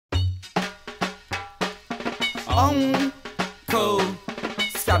Cool,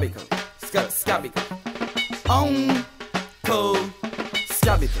 Scabical, Scabical. Cool,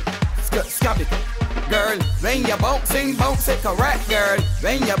 Scabical, Scabical. Girl, when you bounce it correct, girl.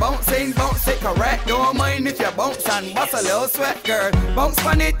 When you bounce it correct. Don't mind if you bounce and bust a little sweat, girl. Bounce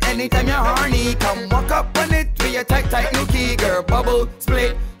on it anytime you're horny. Come walk up on it with your tight new key, girl. Bubble,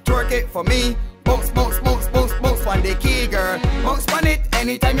 split, twerk it for me. Bounce on the key, girl. Bounce on it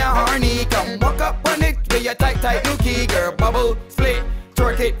anytime you're horny. Come walk up on it with your tight new key, girl. Bubble, split,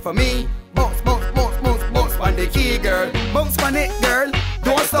 twerk it for me. Bounce on the key, girl. Bounce on it, girl.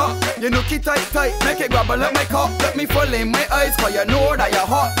 Don't stop, you look it tight, make it grabble up my cock. Let me full in my eyes, cause you know that you're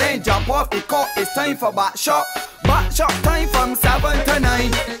hot. Then jump off the cock, it's time for back shot. Back shot time from 7 to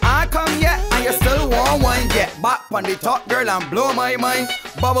 9. I come yet, and you still want wine. Get back on the top, girl, and blow my mind.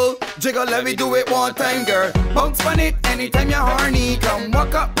 Bubble, jiggle, let me do it one time, girl. Bounce on it anytime you're horny. Come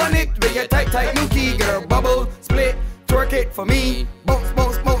walk up on it with your tight new key, girl. Bubble, split, twerk it for me. Bounce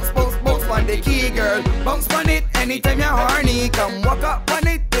on the key, girl. Bounce on it anytime you're horny. Come walk up on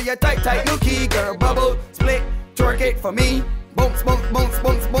it with your tight new key, girl. Bubble, split, twerk it for me. Bounce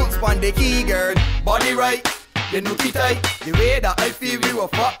on the key, girl. Body right, you look it tight. The way that I feel we will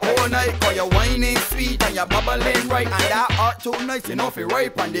fuck all night. Cause your wine is sweet and you're bubbling right. And that art too nice, you know if you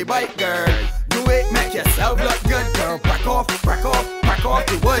ripe on the bike, girl. Do it, make yourself look good, girl. Crack off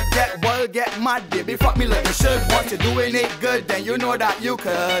the wood, get mad, baby. Fuck me like you should. Once you're doing it good, then you know that you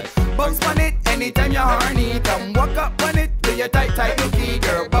could. Bounce on it anytime you're horny. Come walk up on it with your tight new key,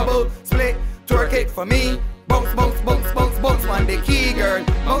 girl. Bubble, split, twerk it for me. Bounce on the key, girl.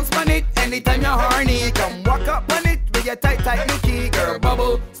 Bounce on it anytime you're horny. Come walk up on it with your tight new key, girl.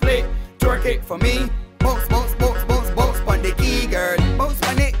 Bubble, split, twerk it for me. Bounce on the key, girl. Bounce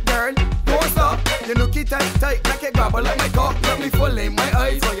on it, girl. Don't stop, you look it tight, make it grabble up my cock. Let me full in my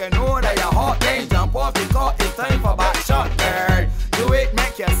eyes, so you know that you're hot. Then jump off the cock, it's time for back shot, girl. Do it,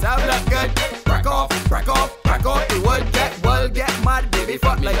 make yourself look good. Crack off the wood, get mad, baby.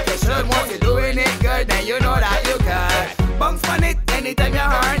 Fuck like you should. Once you're doing it good, then you know that you can. Bounce on it anytime you're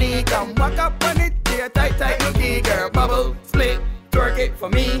horny. Come walk up on it to your tight new key, girl. Bubble, split, twerk it for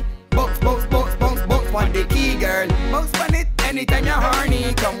me. Bounce on the key, girl. Bounce on it anytime you're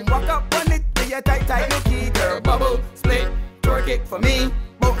horny. Come walk up on it to your tight new key, girl. Bubble, split, twerk it for me.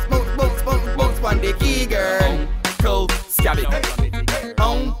 Bounce on the key, girl. Cool, Scabical.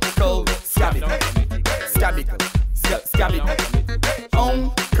 Cool, Scabical. Scabical.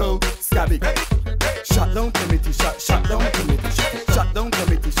 Cool, Scabical. Shut down committee, shut down committee, shut down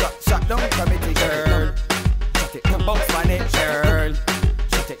committee, shut down committee, girl. Shut it, come bounce on it, girl.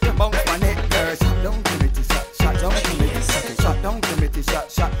 Shut it, come bounce on it, girl. Shut down committee, shut down committee, shut down committee,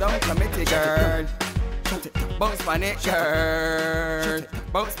 shut down committee, girl. Shut it, bounce on it, girl.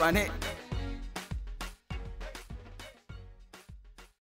 Bounce on it.